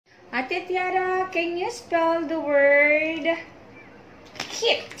Ate Tiara, can you spell the word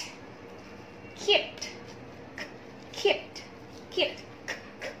kipped? Kipped. Kipped. Kipped.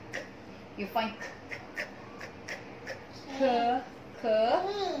 You find k.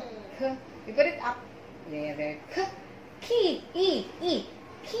 You put it up. There. K. E.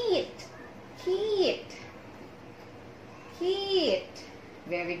 Kit.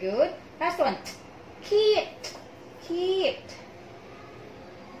 Very good. Last one. Kit.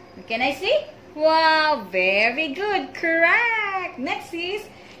 Can I see? Wow, very good. Correct. Next is,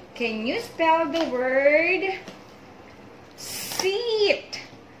 can you spell the word seat?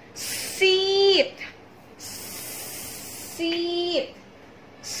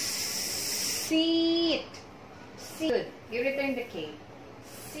 Good. You return the K.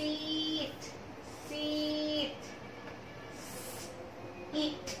 Seat.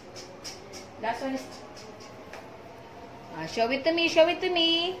 Eat. Last one is show it to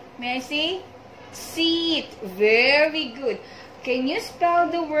me. May I see? Seat. Very good. Can you spell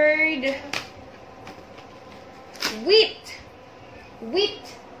the word wheat?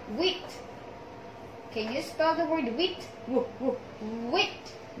 Can you spell the word wheat?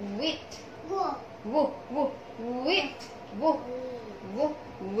 Wheat.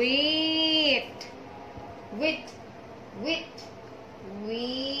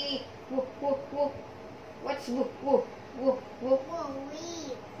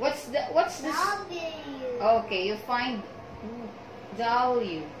 What's What's the W. Okay, you find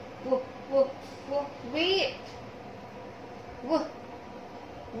W. Wheat.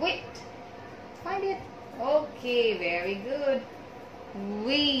 Wheat. Find it. Okay, very good.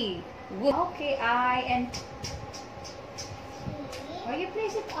 Okay, I and or you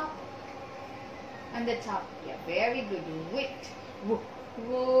place it up on the top. Yeah, very good. Wheat.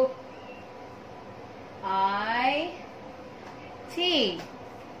 I T.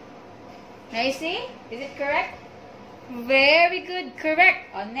 Now you see? Is it correct? Very good.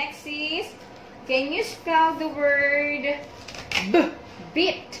 Correct. Next is, can you spell the word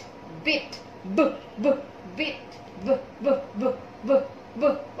bit? Bit.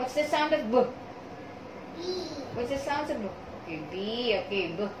 What's the sound of b? B. What's the sound of b? Okay, B. Okay,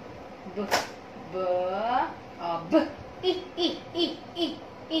 b.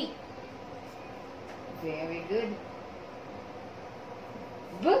 E. Very good.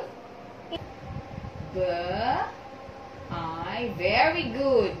 I. Very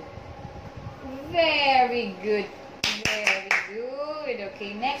good. Very good.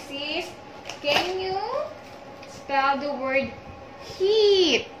 Okay, next is, can you spell the word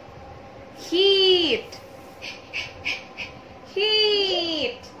heat? Heat.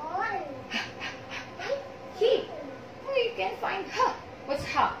 Oh, you can find H. What's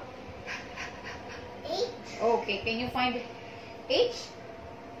H? H. Okay, can you find H?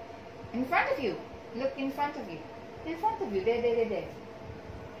 In front of you. Look in front of you. There.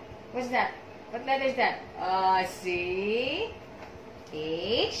 What's that? What letter is that? C.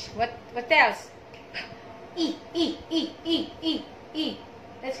 H. What else? E.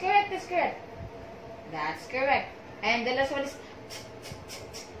 That's correct. And the last one is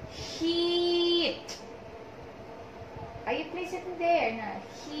heat. Are you place it in there now?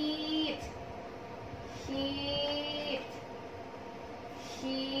 Heat.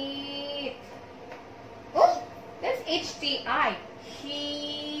 Oh, that's HTI.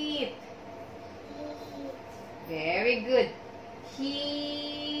 Heat. Very good.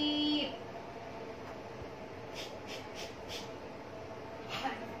 Heat.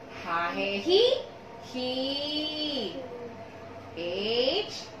 He.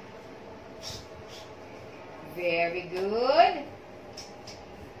 H. Very good.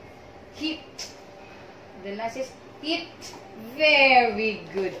 Heat. The last is it. Very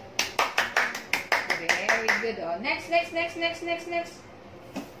good. Next.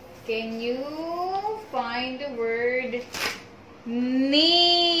 Can you find the word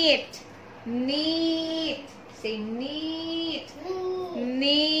neat? Say neat.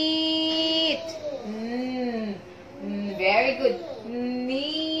 Very good.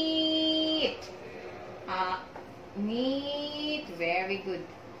 Neat. Neat. Very good.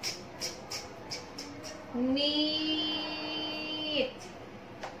 Neat.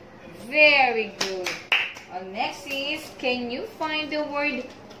 Very good. Next is, can you find the word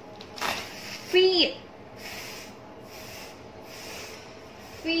feet?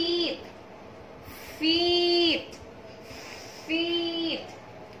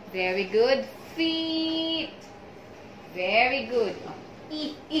 Very good. Feet. Very good.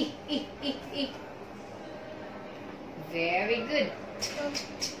 E. Very good.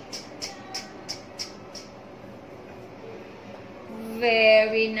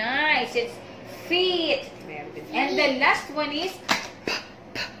 Very nice. It's feet. Very good. And the last one is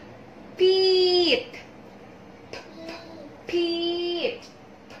peat. Peat.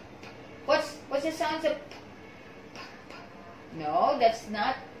 What's the sounds of? No, that's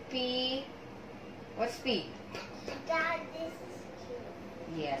not P. What's P? Dad, this is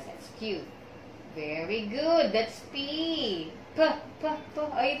cute. Yes, that's cute. Very good. That's P. P.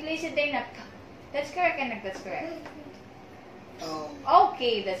 Oh, you place it there na P. That's correct, anak. That's correct. Oh,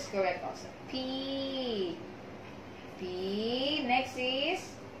 okay. That's correct also. P. P. Next is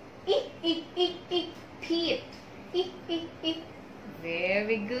E. Peat. E.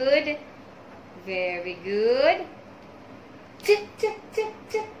 Very good. Very good. T.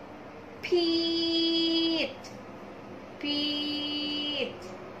 Peat. Peat.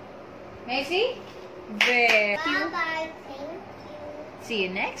 Macy? Very good. Bye-bye. Thank you. See you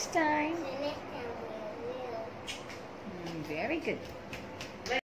next time. See you next time. We will. Very good.